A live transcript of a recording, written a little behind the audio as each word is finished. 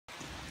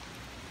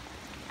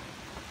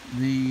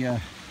the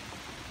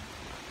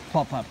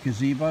pop-up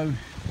gazebo.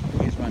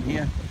 Here's one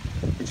here.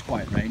 It's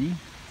quite rainy,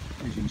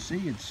 as you can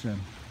see. It's a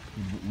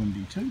little bit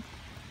windy too.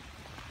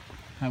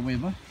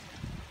 However,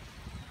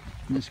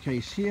 in this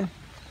case here,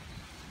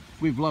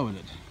 we've lowered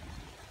it,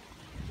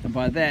 and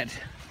by that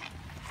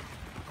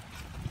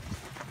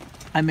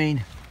I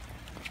mean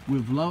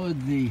we've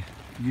lowered the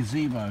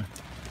gazebo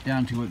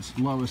down to its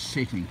lowest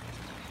setting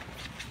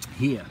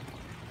here.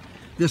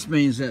 This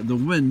means that the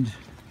wind,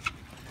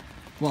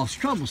 whilst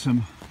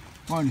troublesome,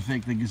 won't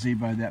affect the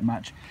gazebo that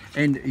much,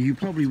 and you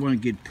probably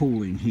won't get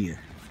pooling here.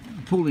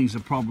 Pooling's a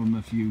problem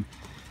if you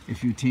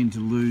tend to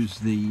lose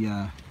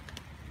the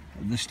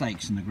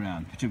stakes in the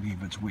ground, particularly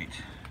if it's wet.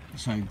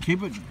 So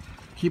keep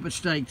it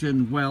staked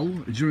in well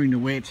during the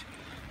wet,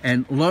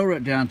 and lower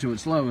it down to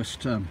its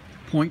lowest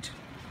point,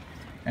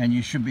 and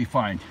you should be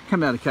fine.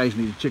 Come out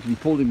occasionally to check and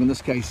pull him. In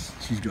this case,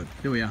 she's good.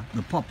 Here we are,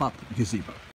 the pop-up gazebo.